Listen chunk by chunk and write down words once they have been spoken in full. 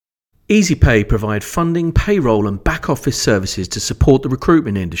EasyPay provide funding, payroll and back office services to support the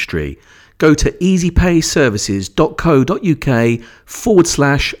recruitment industry. Go to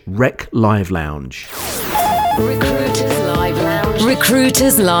easypayservices.co.uk/Rec Live Lounge. Recruiters Live Lounge.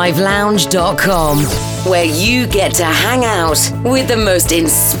 RecruitersLiveLounge.com, where you get to hang out with the most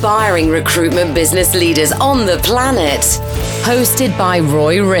inspiring recruitment business leaders on the planet. Hosted by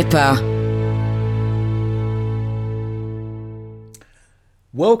Roy Ripper.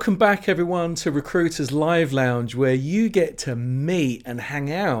 Welcome back, everyone, to Recruiters Live Lounge, where you get to meet and hang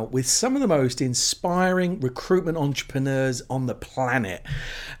out with some of the most inspiring recruitment entrepreneurs on the planet.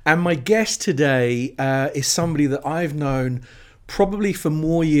 And my guest today is somebody that I've known probably for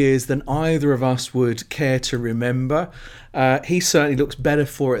more years than either of us would care to remember. He certainly looks better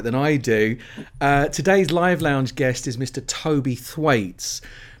for it than I do. Today's Live Lounge guest is Mr. Toby Thwaites.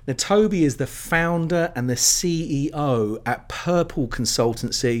 Now, Toby is the founder and the CEO at Purple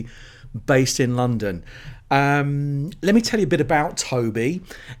Consultancy based in London. Let me tell you a bit about Toby.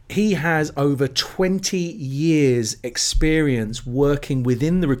 He has over 20 years experience working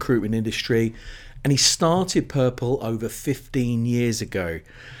within the recruitment industry, and he started Purple over 15 years ago.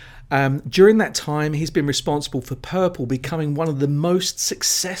 During that time, he's been responsible for Purple becoming one of the most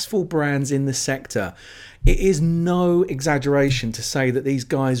successful brands in the sector. It is no exaggeration to say that these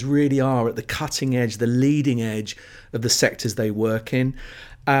guys really are at the cutting edge, the leading edge of the sectors they work in.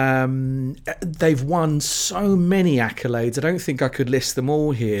 They've won so many accolades, I don't think I could list them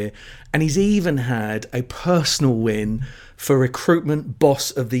all here. And he's even had a personal win for Recruitment Boss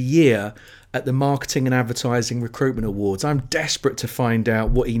of the Year at the Marketing and Advertising Recruitment Awards. I'm desperate to find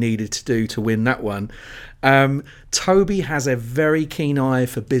out what he needed to do to win that one. Toby has a very keen eye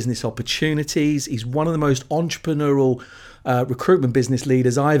for business opportunities. He's one of the most entrepreneurial recruitment business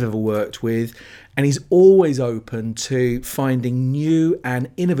leaders I've ever worked with, and he's always open to finding new and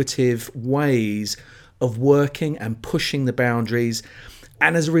innovative ways of working and pushing the boundaries.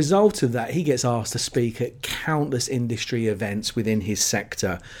 And as a result of that, he gets asked to speak at countless industry events within his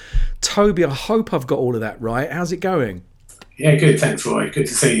sector. Toby, I hope I've got all of that right. How's it going? Yeah, good. Thanks, Roy. Good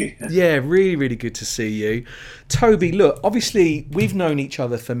to see you. Yeah, really, really good to see you. Toby, look, obviously, we've known each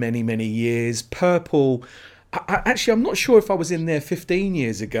other for many, many years. Purple, actually, I'm not sure if I was in there 15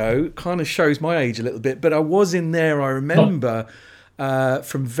 years ago. Kind of shows my age a little bit, but I was in there, I remember...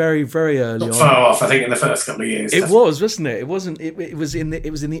 from very, very early Not on. far off, I think, in the first couple of years. It was, wasn't it? It wasn't. It was in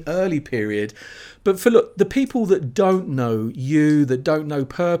the early period. But for the people that don't know you, that don't know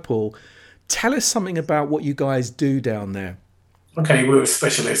Purple, tell us something about what you guys do down there. Okay, we're a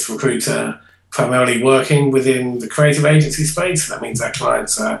specialist recruiter, primarily working within the creative agency space. That means our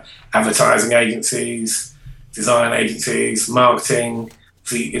clients are advertising agencies, design agencies, marketing.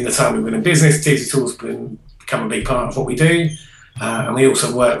 In the time we've been in business, digital's become a big part of what we do. And we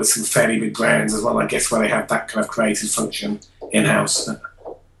also work with some fairly big brands as well, I guess, where they have that kind of creative function in-house.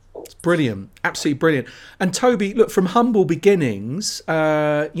 It's brilliant. Absolutely brilliant. And Toby, look, from humble beginnings,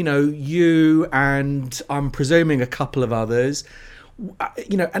 you and I'm presuming a couple of others,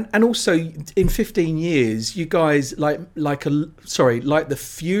 and also in 15 years, you guys, like the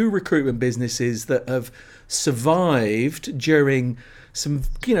few recruitment businesses that have survived during some,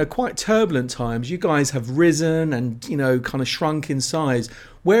 quite turbulent times, you guys have risen and, kind of shrunk in size.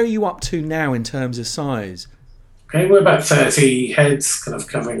 Where are you up to now in terms of size? Okay, we're about 30 heads, kind of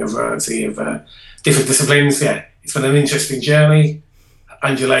covering a variety of different disciplines. Yeah, it's been an interesting journey,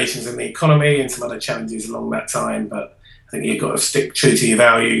 undulations in the economy and some other challenges along that time. But I think you've got to stick true to your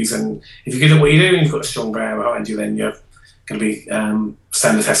values. And if you're good at what you do and you've got a strong brand behind you, then you're going to be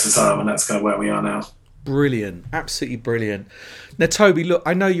stand the test of time. And that's kind of where we are now. Brilliant. Absolutely brilliant. Now, Toby, look,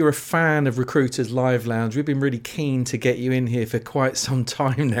 I know you're a fan of Recruiters Live Lounge. We've been really keen to get you in here for quite some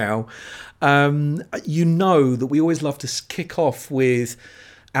time now. You know that we always love to kick off with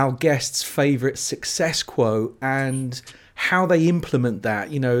our guests' favourite success quote and how they implement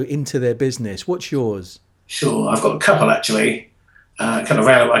that, into their business. What's yours? Sure. I've got a couple, actually. Kind of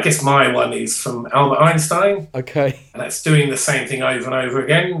random. I guess my one is from Albert Einstein. Okay. And that's doing the same thing over and over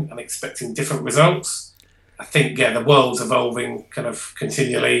again and expecting different results. I think, the world's evolving kind of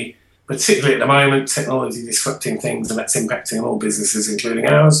continually, particularly at the moment, technology disrupting things, and that's impacting on all businesses, including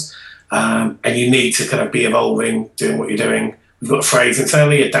ours. And you need to kind of be evolving, doing what you're doing. We've got a phrase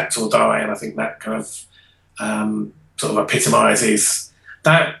internally, adapt or die, and I think that kind of sort of epitomises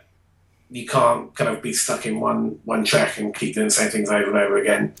that. You can't kind of be stuck in one track and keep doing the same things over and over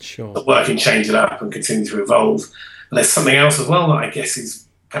again. Sure. But work and change it up and continue to evolve. And there's something else as well that I guess is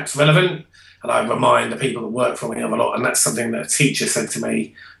perhaps relevant. And I remind the people that work for me of a lot. And that's something that a teacher said to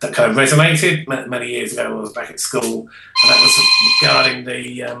me that kind of resonated many years ago when I was back at school. And that was regarding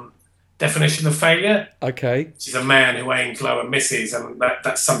the definition of failure. Okay. She's a man who aims low and misses, and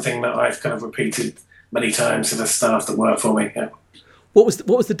that's something that I've kind of repeated many times to the staff that work for me. Yeah. What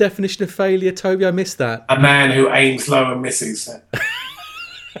was the definition of failure, Toby? I missed that. A man who aims low and misses.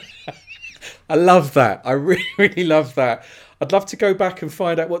 I love that. I really, really love that. I'd love to go back and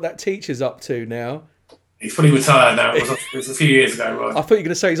find out what that teacher's up to now. He's fully retired now. It was a few years ago, right? I thought you were going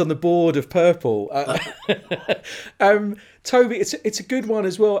to say he's on the board of Purple. Toby, it's a good one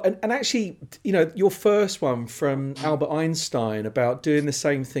as well. And actually, you know, your first one from Albert Einstein about doing the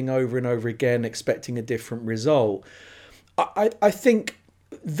same thing over and over again, expecting a different result. I think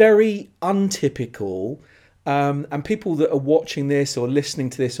very untypical. And people that are watching this or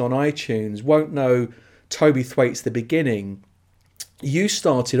listening to this on iTunes won't know Toby Thwaites, the beginning. You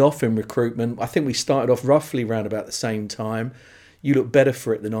started off in recruitment. I think we started off roughly around about the same time. You look better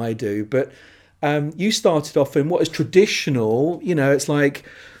for it than I do. But you started off in what is traditional, you know, it's like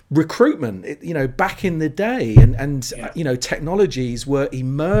recruitment, you know, back in the day. And you know, technologies were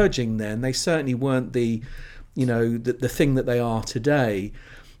emerging then. They certainly weren't the thing that they are today.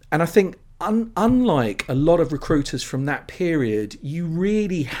 And I think unlike a lot of recruiters from that period, you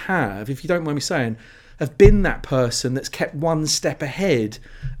really have, if you don't mind me saying, have been that person that's kept one step ahead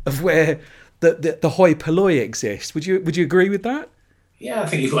of where the hoi polloi exists. Would you agree with that? Yeah, I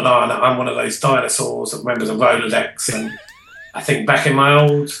think you've got an eye on that. I'm one of those dinosaurs that remembers a Rolodex, and I think back in my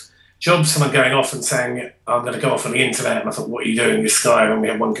old job, someone going off and saying, I'm going to go off on the internet, and I thought, what are you doing in the sky when we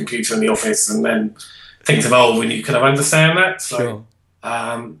have one computer in the office? And then things evolve when you kind of understand that. So sure.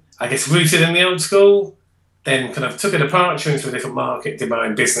 I guess rooted in the old school, then kind of took a departure into a different market, did my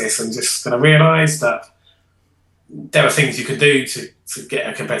own business, and just kind of realised that there are things you can do to get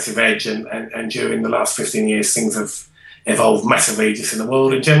a competitive edge. And during the last 15 years, things have evolved massively just in the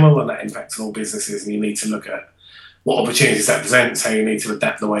world in general, and that impacts on all businesses. And you need to look at what opportunities that presents, how you need to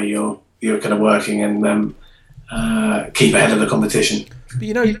adapt the way you're kind of working, and keep ahead of the competition. But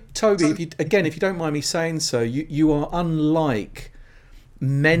you know, Toby, if you don't mind me saying so, you are unlike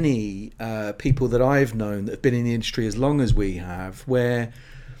many people that I've known that have been in the industry as long as we have, where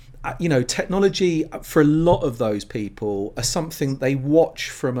you know, technology for a lot of those people are something they watch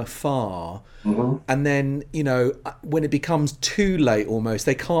from afar, and then, you know, when it becomes too late almost,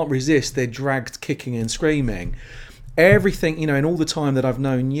 they can't resist, they're dragged kicking and screaming. Everything, you know, in all the time that I've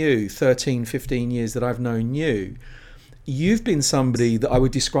known you, 13, 15 years that I've known you, you've been somebody that I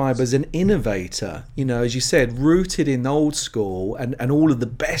would describe as an innovator, you know, as you said, rooted in old school and all of the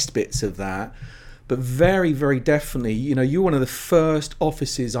best bits of that. But very, very definitely, you know, you're one of the first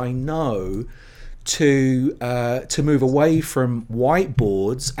offices I know to move away from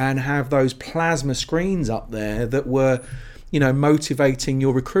whiteboards and have those plasma screens up there that were, you know, motivating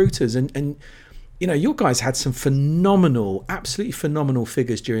your recruiters. And you know, your guys had some phenomenal, absolutely phenomenal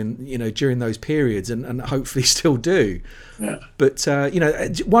figures during those periods, and hopefully still do. Yeah. But you know,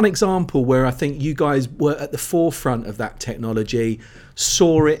 one example where I think you guys were at the forefront of that technology,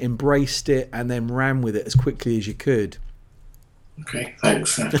 saw it, embraced it, and then ran with it as quickly as you could. Okay,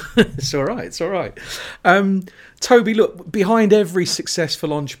 thanks. It's all right. It's all right. Toby, look, behind every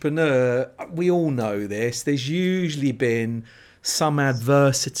successful entrepreneur, we all know this. There's usually been some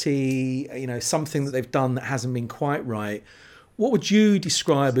adversity, you know, something that they've done that hasn't been quite right. What would you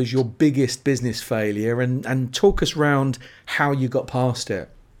describe as your biggest business failure, and talk us around how you got past it?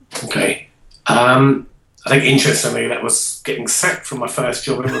 Okay. I think interestingly, that was getting sacked from my first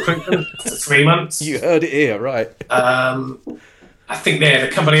job in recruitment for 3 months. You heard it here, right? I think the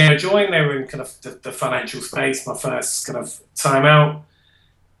company I joined, they were in kind of the financial space, my first kind of time out.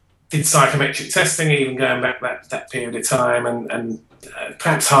 Did psychometric testing, even going back that period of time, and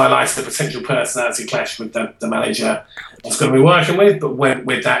perhaps highlighted the potential personality clash with the manager I was going to be working with, but went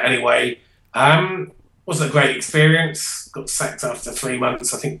with that anyway. Wasn't a great experience. Got sacked after 3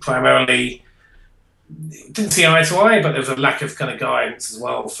 months. I think primarily didn't see eye to eye, but there was a lack of kind of guidance as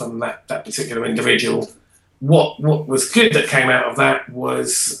well from that particular individual. What was good that came out of that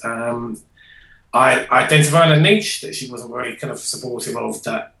was I identified a niche that she wasn't very kind of supportive of,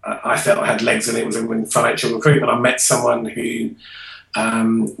 that I felt had legs, and it was in financial recruitment. I met someone who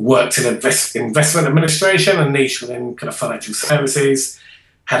worked in investment administration, a niche within kind of financial services,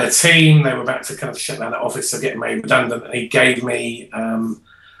 had a team. They were about to kind of shut down that office, so getting made redundant, and he gave me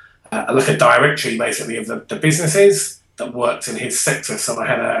like a directory basically of the businesses that worked in his sector. So I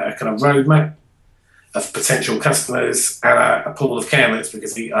had a kind of roadmap of potential customers and a pool of candidates,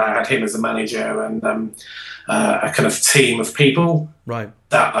 because I had him as a manager, and a kind of team of people right,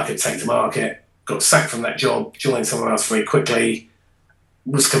 that I could take to market. Got sacked from that job, joined somewhere else very quickly.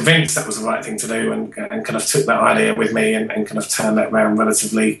 was convinced that was the right thing to do, and kind of took that idea with me and kind of turned that around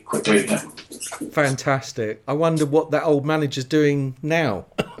relatively quickly. Fantastic. I wonder what that old manager's doing now.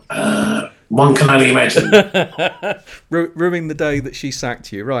 One can only imagine. Ruining the day that she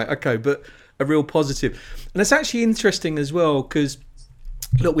sacked you. Right, okay, but a real positive. And it's actually interesting as well, because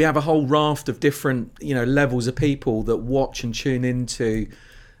look, we have a whole raft of different, levels of people that watch and tune into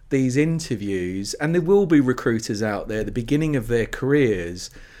these interviews, and there will be recruiters out there at the beginning of their careers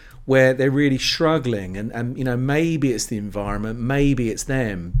where they're really struggling, and maybe it's the environment, maybe it's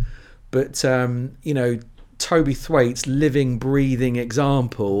them, but Toby Thwaite's living, breathing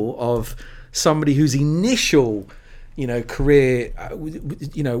example of somebody whose initial career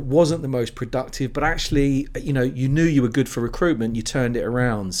wasn't the most productive, but actually you knew you were good for recruitment, you turned it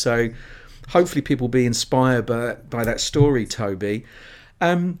around. So hopefully people will be inspired by that story, Toby.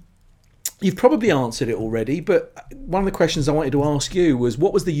 You've probably answered it already, but one of the questions I wanted to ask you was,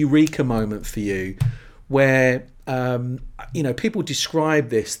 what was the eureka moment for you where, people describe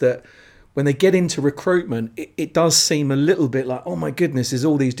this, that when they get into recruitment, it does seem a little bit like, oh my goodness, there's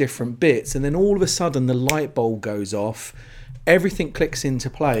all these different bits. And then all of a sudden the light bulb goes off, everything clicks into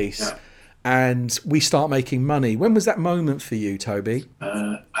place, and we start making money. When was that moment for you, Toby?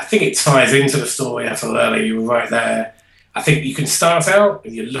 I think it ties into the story I told earlier. You were right there. I think you can start out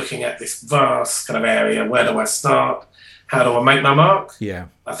and you're looking at this vast kind of area. Where do I start? How do I make my mark? Yeah.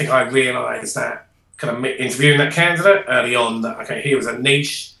 I think I realised that kind of interviewing that candidate early on, that, okay, here was a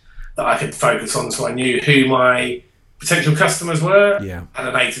niche that I could focus on. So I knew who my potential customers were, and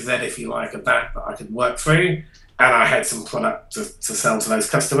an A to Z, if you like, of that I could work through. And I had some product to sell to those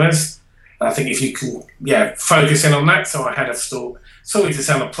customers. And I think if you can, focus in on that. So I had a story to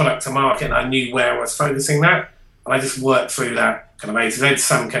sell a product to market, and I knew where I was focusing that. And I just worked through that kind of A to Z.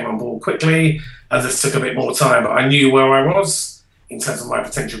 Some came on board quickly, others took a bit more time, but I knew where I was in terms of my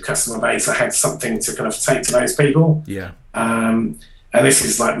potential customer base. I had something to kind of take to those people. Yeah. And this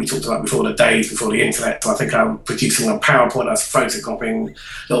is like we talked about before, the days before the internet. So I think I'm producing a PowerPoint, I was photocopying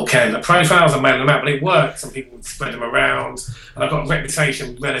little candidate profiles and mailing them out, but it worked, and people would spread them around. And I got a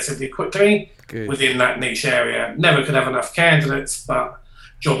reputation relatively quickly within that niche area. Never could have enough candidates, but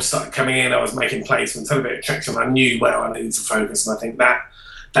jobs started coming in. I was making placements, had a bit of traction. I knew where I needed to focus, and I think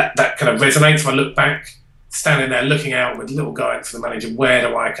that kind of resonates. If I look back, standing there looking out with little guidance for the manager, where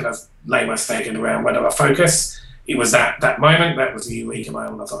do I kind of lay my stake in the ground? Where do I focus? It was that moment, that was the eureka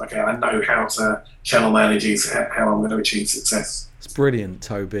moment. I thought, okay, I know how to channel managers, how I'm going to achieve success. It's brilliant,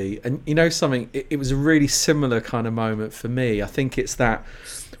 Toby. And you know something, it was a really similar kind of moment for me. I think it's that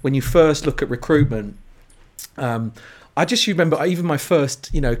when you first look at recruitment, I just remember even my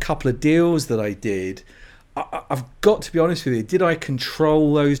first, couple of deals that I did, I've got to be honest with you, did I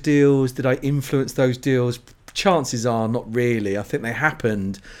control those deals? Did I influence those deals? Chances are not really. I think they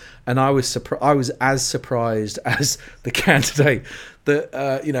happened, and I was as surprised as the candidate that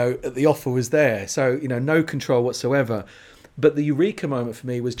the offer was there. So no control whatsoever. But the eureka moment for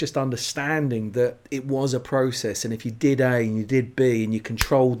me was just understanding that it was a process, and if you did A and you did B and you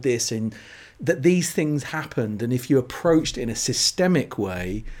controlled this, and that these things happened, and if you approached it in a systemic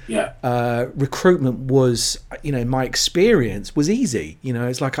way, recruitment was, in my experience, was easy.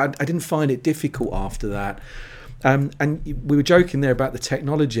 It's like I didn't find it difficult after that. And we were joking there about the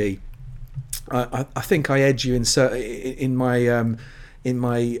technology. I think I edge you in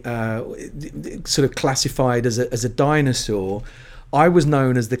my sort of classified as a dinosaur. I was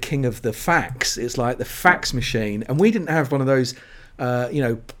known as the king of the fax. It's like the fax machine, and we didn't have one of those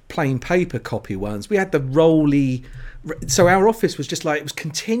plain paper copy ones. We had the rolly, so our office was just like, it was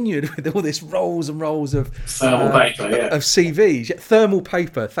continued with all this rolls and rolls of thermal paper, of CVs. Thermal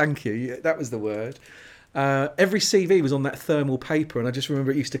paper, thank you, that was the word. Every CV was on that thermal paper, and I just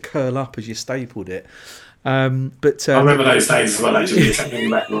remember it used to curl up as you stapled it. But I remember those days as well, actually.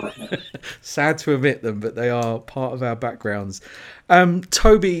 Sad to admit them, but they are part of our backgrounds.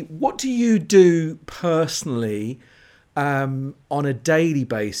 Toby, what do you do personally on a daily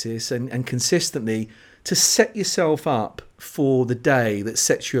basis and consistently to set yourself up for the day that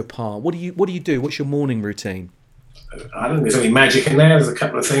sets you apart? What do you do? What's your morning routine? I don't think there's any magic in there. There's a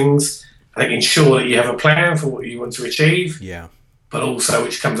couple of things. I think ensure that you have a plan for what you want to achieve. Yeah. But also,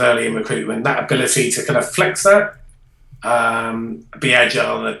 which comes early in recruitment, that ability to kind of flex that, be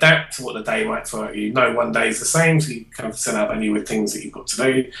agile and adapt to what the day might throw at you. No one day is the same, so you kind of set up anew with things that you've got to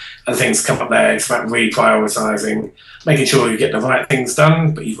do, and things come up there. It's about reprioritising, making sure you get the right things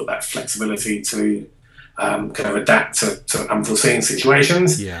done, but you've got that flexibility to kind of adapt to unforeseen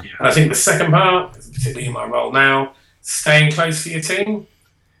situations. Yeah. And I think the second part, particularly in my role now, staying close to your team.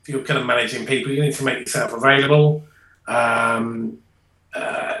 If you're kind of managing people, you need to make yourself available.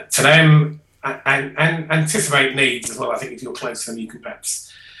 to them and anticipate needs as well. I think if you're close to them, you can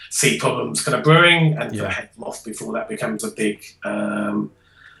perhaps see problems kind of brewing and head them off before that becomes a big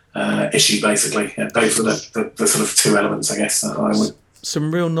issue, basically. Yeah, those are the sort of two elements, I guess, that I would.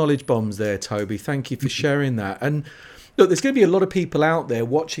 Some real knowledge bombs there, Toby. Thank you for sharing that. And look, there's going to be a lot of people out there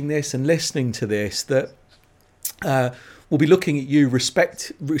watching this and listening to this that will be looking at you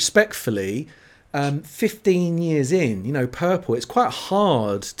respectfully. 15 years in, Purple, it's quite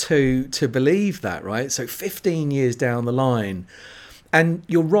hard to believe that, right? So 15 years down the line, and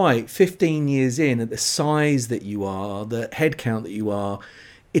you're right, 15 years in, at the size that you are, the headcount that you are,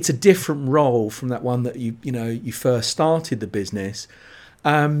 it's a different role from that one that you first started the business.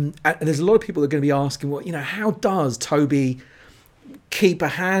 And there's a lot of people that are going to be asking, well, how does Toby keep a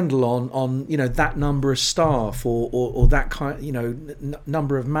handle on that number of staff or that kind,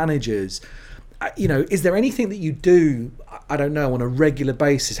 number of managers? Is there anything that you do, I don't know, on a regular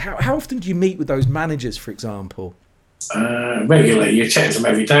basis? How often do you meet with those managers, for example? Regularly. You check them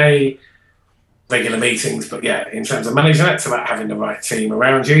every day, regular meetings. But yeah, in terms of managing, it's about having the right team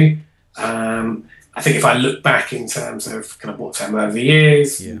around you. I think if I look back in terms of kind of what's happened over the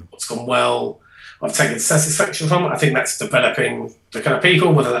years, what's gone well, I've taken satisfaction from it. I think that's developing the kind of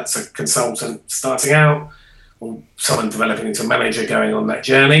people, whether that's a consultant starting out or someone developing into a manager going on that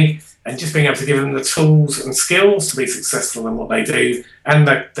journey, and just being able to give them the tools and skills to be successful in what they do, and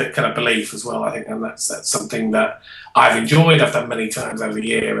the kind of belief as well, I think. And that's something that I've enjoyed, I've done many times over the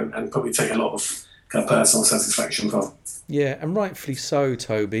year, and probably take a lot of kind of personal satisfaction from. Yeah, and rightfully so,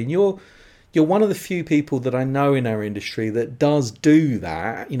 Toby. And you're one of the few people that I know in our industry that does do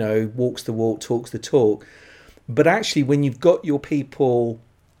that, walks the walk, talks the talk. But actually, when you've got your people,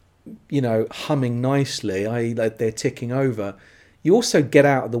 humming nicely, i.e. like they're ticking over, you also get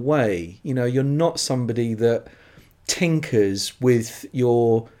out of the way. You're not somebody that tinkers with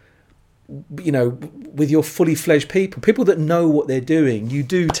your fully fledged people that know what they're doing. You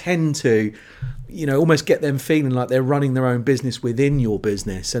do tend to almost get them feeling like they're running their own business within your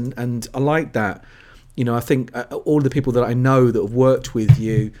business, and I like that. I think all the people that I know that have worked with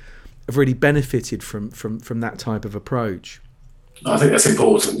you have really benefited from that type of approach. I think that's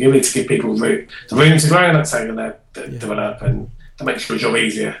important. You need to give people the room to grow, and that's how you're going to develop, and that makes your job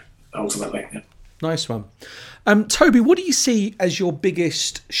easier ultimately. Yeah. Nice one. Toby, what do you see as your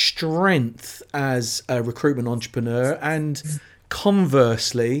biggest strength as a recruitment entrepreneur, and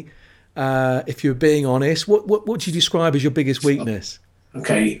conversely, if you're being honest, what do you describe as your biggest weakness?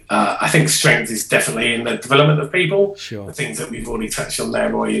 Okay, I think strength is definitely in the development of people. Sure. The things that we've already touched on there,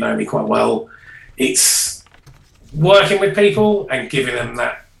 Roy, you know me quite well. It's working with people and giving them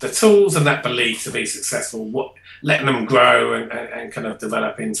the tools and that belief to be successful, letting them grow and kind of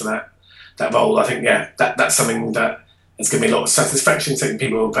develop into that role. I think, that's something that has given me a lot of satisfaction, taking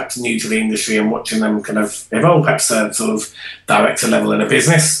people who are perhaps new to the industry and watching them kind of evolve, perhaps a sort of director level in a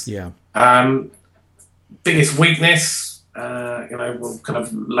business. Yeah. Biggest weakness, we'll kind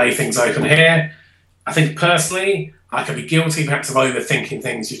of lay things open here. I think personally, I could be guilty perhaps of overthinking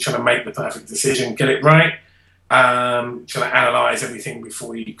things. You're trying to make the perfect decision, get it right, trying to analyse everything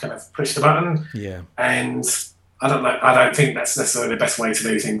before you kind of push the button. Yeah. And I don't think that's necessarily the best way to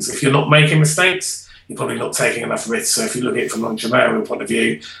do things. If you're not making mistakes, you're probably not taking enough risks. So if you look at it from an entrepreneurial point of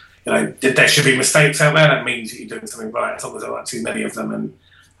view, there should be mistakes out there. That means that you're doing something right, as long as there aren't too many of them. And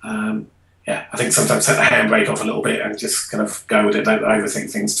I think sometimes take the handbrake off a little bit and just kind of go with it. Don't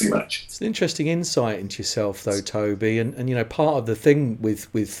overthink things too much. It's an interesting insight into yourself, though, Toby. And part of the thing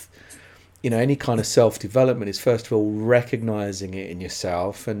with any kind of self-development is, first of all, recognising it in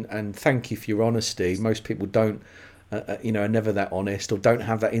yourself. And thank you for your honesty. Most people don't, are never that honest or don't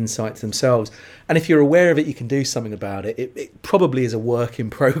have that insight to themselves. And if you're aware of it, you can do something about it. It probably is a work in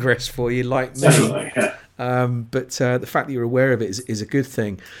progress for you, like me. Definitely, yeah. But the fact that you're aware of it is a good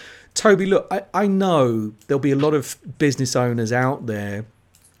thing. Toby, look, I know there'll be a lot of business owners out there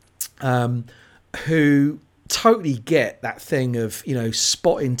who totally get that thing of,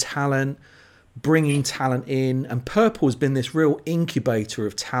 spotting talent, bringing talent in. And Purple has been this real incubator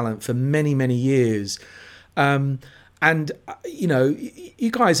of talent for many, many years. And, you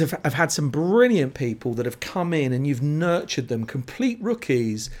guys have had some brilliant people that have come in and you've nurtured them, complete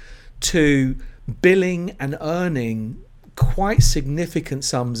rookies, to billing and earning quite significant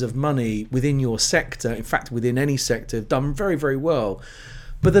sums of money within your sector. In fact, within any sector, have done very, very well.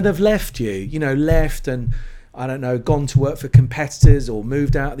 But then have left left and, I don't know, gone to work for competitors or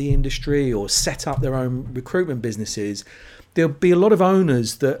moved out of the industry or set up their own recruitment businesses. There'll be a lot of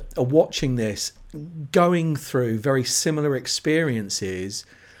owners that are watching this, going through very similar experiences,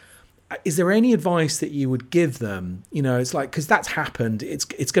 is there any advice that you would give them? It's like, because that's happened. It's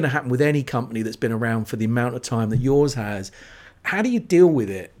going to happen with any company that's been around for the amount of time that yours has. How do you deal with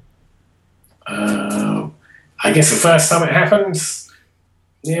it? I guess the first time it happens,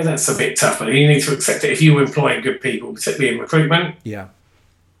 that's a bit tough, but you need to accept it. If you're employing good people, particularly in recruitment,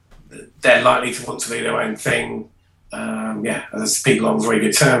 they're likely to want to do their own thing. There's people on very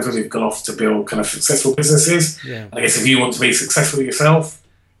good terms with who've gone off to build kind of successful businesses. I guess if you want to be successful yourself,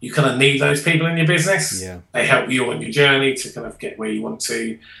 you kind of need those people in your business. They help you on your journey to kind of get where you want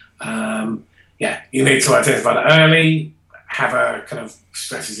to. You need to identify that early, have a kind of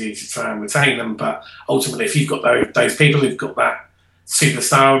strategy to try and retain them. But ultimately, if you've got those people who've got that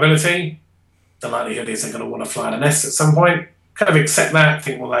superstar ability, the likelihood is they're going to want to fly the nest at some point. Kind of accept that,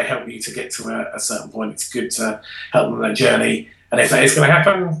 think, well, they help you to get to a certain point. It's good to help them on their journey. And if that is going to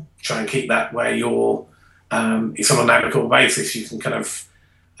happen, try and keep that where you're, it's on an amicable basis. You can kind of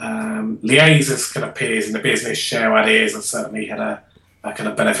liaise as kind of peers in the business, share ideas. I've certainly had a kind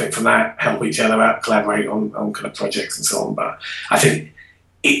of benefit from that, help each other out, collaborate on kind of projects and so on. But I think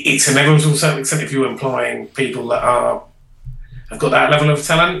it's inevitable to a certain extent if you're employing people that have got that level of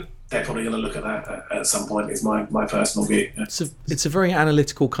talent. They're probably going to look at that at some point, is my personal view. It's a very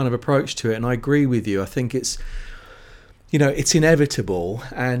analytical kind of approach to it, and I agree with you. I think it's inevitable,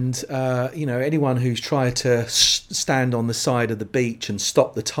 and anyone who's tried to stand on the side of the beach and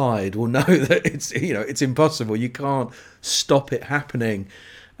stop the tide will know that it's impossible. You can't stop it happening.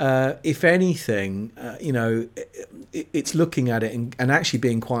 If anything, it's looking at it and actually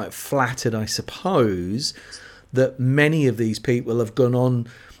being quite flattered, I suppose, that many of these people have gone on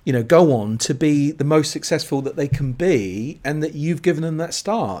to be the most successful that they can be, and that you've given them that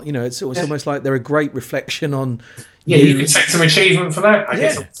start. It's almost like they're a great reflection on you can take some achievement for that. I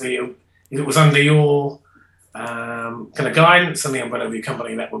guess obviously if it was under your kind of guidance and the umbrella of your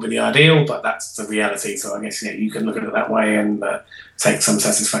company, that would be the ideal, but that's the reality. So I guess you can look at it that way and take some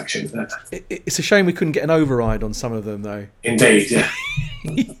satisfaction. It's a shame we couldn't get an override on some of them, though. Indeed, yeah.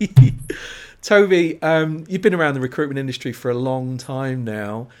 Toby, you've been around the recruitment industry for a long time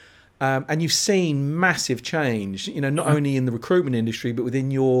now, and you've seen massive change, not only in the recruitment industry, but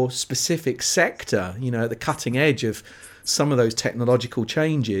within your specific sector, at the cutting edge of some of those technological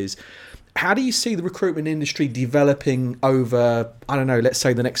changes. How do you see the recruitment industry developing over, I don't know, let's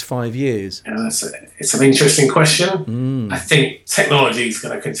say the next 5 years? It's an interesting question. I think technology is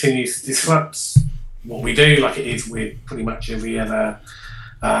going to continue to disrupt what we do, like it is with pretty much every other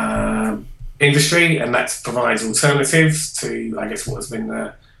industry, and that provides alternatives to, I guess, what has been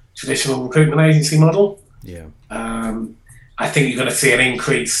the traditional recruitment agency model. I think you're going to see an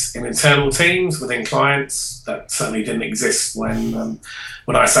increase in internal teams within clients that certainly didn't exist when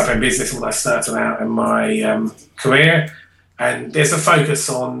I started in business, when I started out in my career. And there's a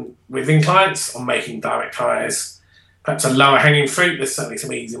focus within clients on making direct hires, perhaps a lower hanging fruit. There's certainly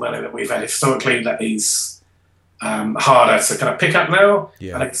some easy money that we've had historically that is harder to kind of pick up now.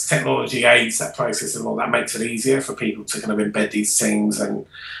 And it's technology aids that process, and all that makes it easier for people to kind of embed these teams and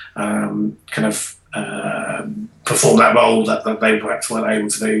kind of perform that role that they perhaps weren't able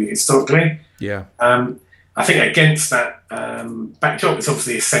to do historically. I think against that backdrop, it's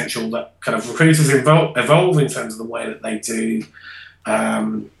obviously essential that kind of recruiters evolve in terms of the way that they do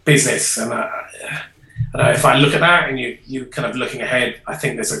business. And if I look at that and you're kind of looking ahead, I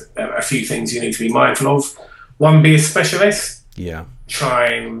think there's a few things you need to be mindful of. One, be a specialist. Try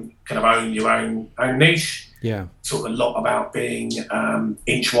and kind of own your own niche. Talk a lot about being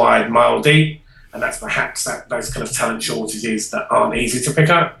inch wide, mile deep, and that's perhaps those kind of talent shortages that aren't easy to pick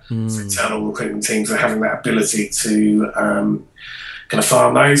up. So internal recruitment teams are having that ability to kind of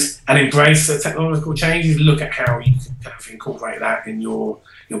farm those and embrace the technological changes. Look at how you can kind of incorporate that in your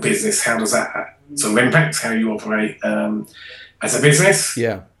business. How does that sort of impact how you operate as a business?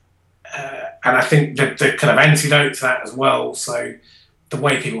 And I think the kind of antidote to that as well, so the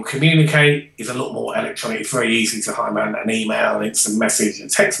way people communicate is a lot more electronic. It's very easy to hire an email, an instant message, a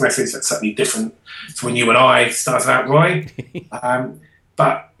text message. That's certainly different to when you and I started out, Roy.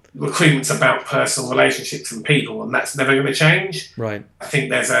 But recruitment's about personal relationships and people, and that's never going to change. I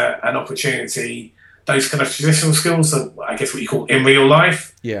think there's an opportunity, those kind of traditional skills, I guess what you call in real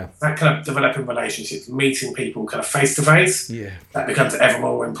life, that kind of developing relationships, meeting people kind of face to face, that becomes ever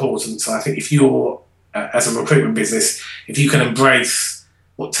more important. So I think if you're, as a recruitment business, if you can embrace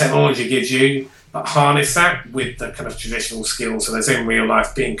what technology gives you, but harness that with the kind of traditional skills, so there's in real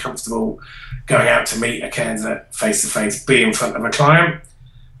life, being comfortable going out to meet a candidate face to face, be in front of a client,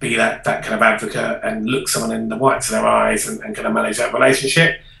 be that kind of advocate and look someone in the whites of their eyes and kind of manage that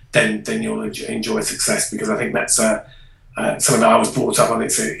relationship, then you'll enjoy success, because I think that's something that I was brought up on.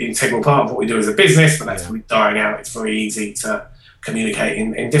 It's an integral part of what we do as a business, but that's really dying out. It's very easy to communicate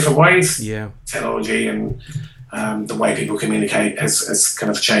in different ways. Yeah. Technology and the way people communicate has kind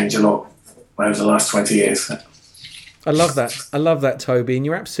of changed a lot over the last 20 years. I love that, Toby, and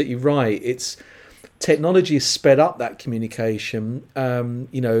you're absolutely right. It's technology has sped up that communication,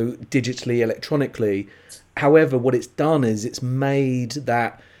 digitally, electronically. However, what it's done is it's made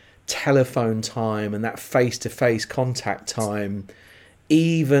that telephone time and that face-to-face contact time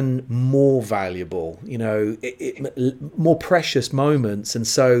even more valuable, more precious moments. And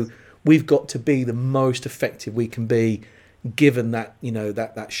so we've got to be the most effective we can be given that,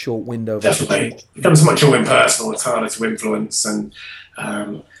 that short window of Definitely. It becomes much more impersonal. It's harder to influence, and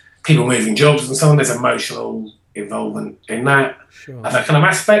people moving jobs and so on, there's emotional involvement in that. Sure. Other kind of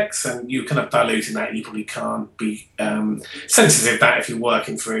aspects, and you kind of diluting that. You probably can't be sensitive to that if you're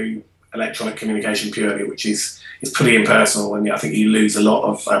working through electronic communication purely, which is pretty impersonal, and I think you lose a lot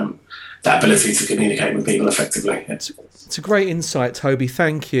of that ability to communicate with people effectively. It's a great insight, Toby.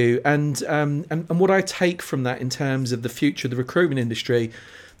 Thank you. And what I take from that in terms of the future of the recruitment industry,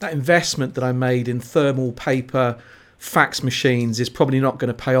 that investment that I made in thermal paper fax machines is probably not going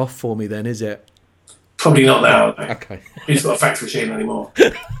to pay off for me then, is it? Probably not now. Okay. Who's got a fax machine anymore?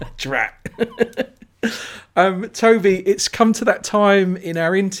 Drat. Toby, it's come to that time in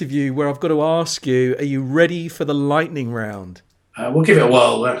our interview where I've got to ask you, are you ready for the lightning round? We'll give it a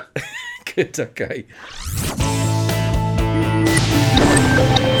whirl then. Good, okay.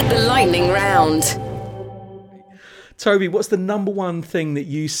 The lightning round. Toby, what's the number one thing that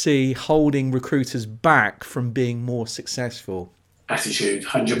you see holding recruiters back from being more successful? Attitude,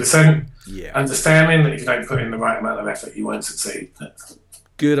 100%. Yeah. Understanding that if you don't put in the right amount of effort, you won't succeed.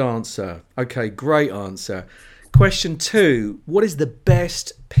 Good answer. Okay, great answer. Question 2. What is the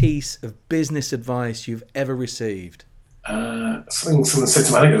best piece of business advice you've ever received? Something someone said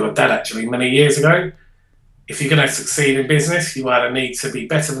to me, I think it was my dad actually, many years ago. If you're going to succeed in business, you either need to be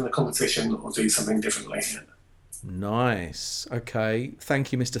better than the competition or do something differently. Nice. Okay.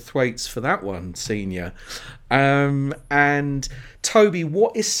 Thank you, Mr. Thwaites, for that one, senior. And Toby,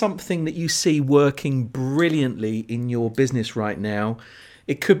 what is something that you see working brilliantly in your business right now?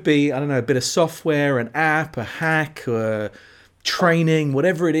 It could be, I don't know, a bit of software, an app, a hack, or training,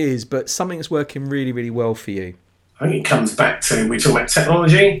 whatever it is, but something that's working really, really well for you. I think it comes back to, we talk about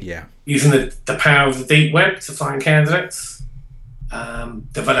technology, using the power of the deep web to find candidates.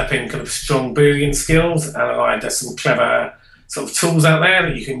 Developing kind of strong Boolean skills, and there's some clever sort of tools out there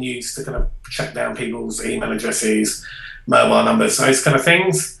that you can use to kind of track down people's email addresses, mobile numbers, those kind of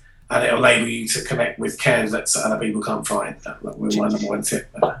things, and it'll enable you to connect with candidates that other people can't find. That was my number one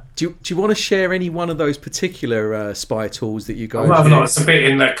tip. Do you want to share any one of those particular spy tools that you guys I'd rather not. It's a bit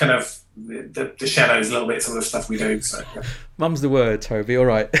in the kind of the shadows a little bit, some of the stuff we do. So, yeah. Mum's the word, Toby. All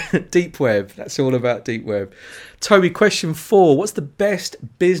right. Deep web. That's all about deep web. Toby, question 4. What's the best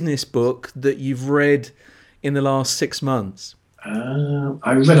business book that you've read in the last 6 months?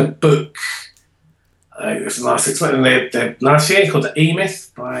 I read a book it was the last 6 months, last year, called The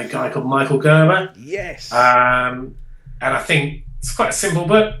E-Myth by a guy called Michael Gerber. Yes. And I think it's quite a simple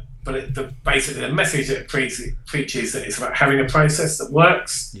book, but basically the message that it preaches that it's about having a process that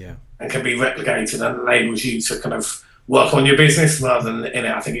works and can be replicated and enables you to kind of work on your business rather than in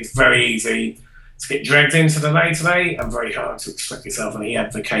it. I think it's very easy to get dragged into the day-to-day and very hard to extract yourself. And he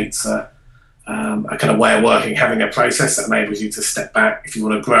advocates a kind of way of working, having a process that enables you to step back. If you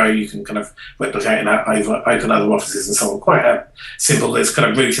want to grow, you can kind of replicate that, open other offices and so on. Quite simple. It's kind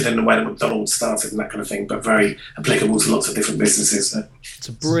of rooted in the way that McDonald's started and that kind of thing, but very applicable to lots of different businesses. It's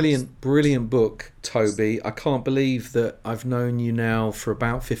a brilliant, brilliant book, Toby. I can't believe that I've known you now for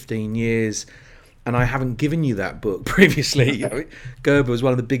about 15 years and I haven't given you that book previously. Gerber was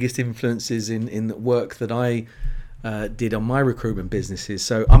one of the biggest influences in the work that I did on my recruitment businesses.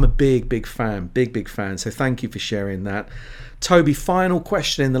 So I'm a big fan. So thank you for sharing that. Toby, final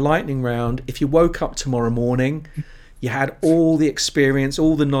question in the lightning round. If you woke up tomorrow morning, you had all the experience,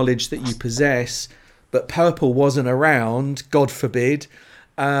 all the knowledge that you possess, but Purple wasn't around, God forbid,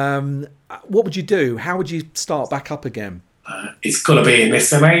 what would you do? How would you start back up again? It's got to be in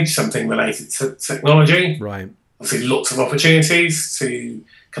this age, something related to technology. Right. Obviously, lots of opportunities to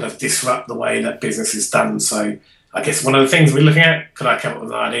kind of disrupt the way that business is done. So I guess one of the things we're looking at, could I come up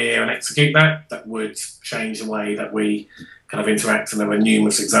with an idea and execute that would change the way that we kind of interact? And there are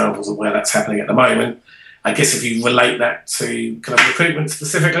numerous examples of where that's happening at the moment. I guess if you relate that to kind of recruitment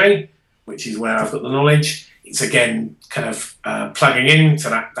specifically, which is where I've got the knowledge, it's again kind of plugging into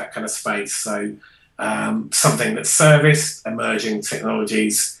that kind of space. So something that's serviced, emerging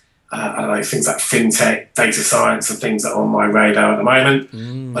technologies, I don't know, things like fintech, data science, and things that are on my radar at the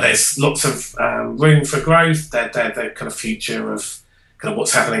moment. But there's lots of room for growth. They're the kind of future of kind of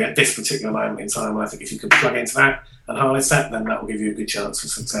what's happening at this particular moment in time. And I think if you can plug into that and harness that, then that will give you a good chance for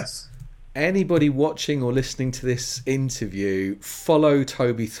success. Anybody watching or listening to this interview, follow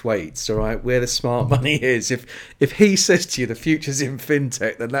Toby Thwaites, all right, where the smart money is. If he says to you the future's in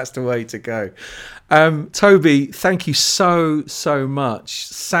fintech, then that's the way to go. Toby, thank you so much.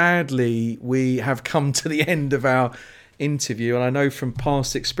 Sadly, we have come to the end of our interview, and I know from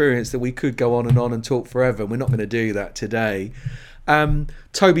past experience that we could go on and talk forever. We're not going to do that today.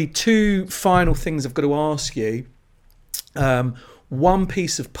 Toby, 2 final things I've got to ask you. One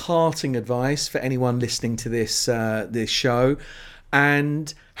piece of parting advice for anyone listening to this show,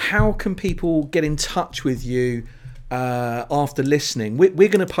 and how can people get in touch with you after listening? We're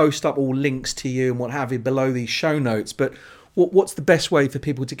going to post up all links to you and what have you below these show notes, but what's the best way for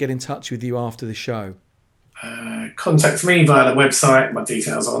people to get in touch with you after the show? Contact me via the website. My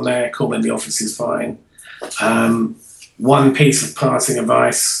details are on there. Call me in the office is fine. One piece of parting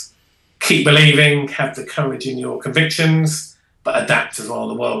advice: keep believing, have the courage in your convictions, but adapt as well.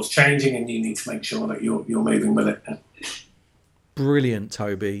 The world's changing and you need to make sure that you're moving with it. Brilliant,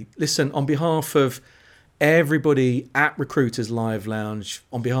 Toby. Listen, on behalf of everybody at Recruiters Live Lounge,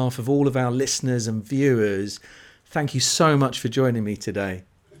 on behalf of all of our listeners and viewers, thank you so much for joining me today.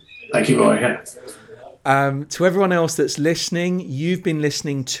 Thank you, Roy. Yeah. To everyone else that's listening, you've been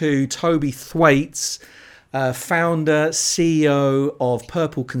listening to Toby Thwaites, founder, CEO of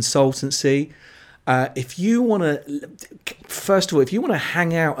Purple Consultancy. If you want to, first of all, if you want to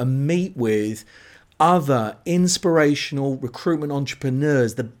hang out and meet with other inspirational recruitment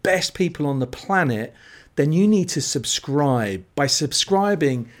entrepreneurs, the best people on the planet, then you need to subscribe. By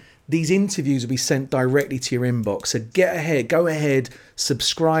subscribing, these interviews will be sent directly to your inbox. So go ahead,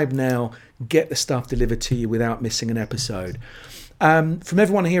 subscribe now, get the stuff delivered to you without missing an episode. From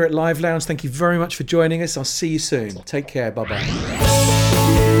everyone here at Live Lounge, thank you very much for joining us. I'll see you soon. Take care. Bye-bye.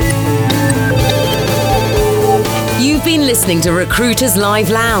 You've been listening to Recruiters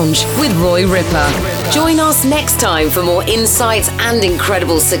Live Lounge with Roy Ripper. Join us next time for more insights and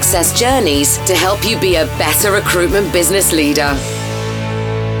incredible success journeys to help you be a better recruitment business leader.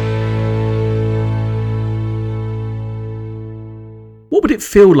 What would it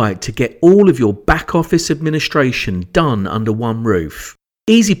feel like to get all of your back office administration done under one roof?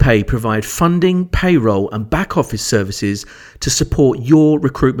 EasyPay provide funding, payroll and back office services to support your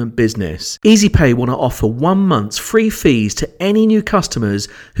recruitment business. EasyPay want to offer 1 month's free fees to any new customers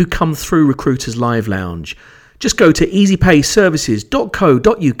who come through Recruiters Live Lounge. Just go to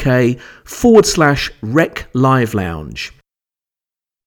easypayservices.co.uk/RecLiveLounge.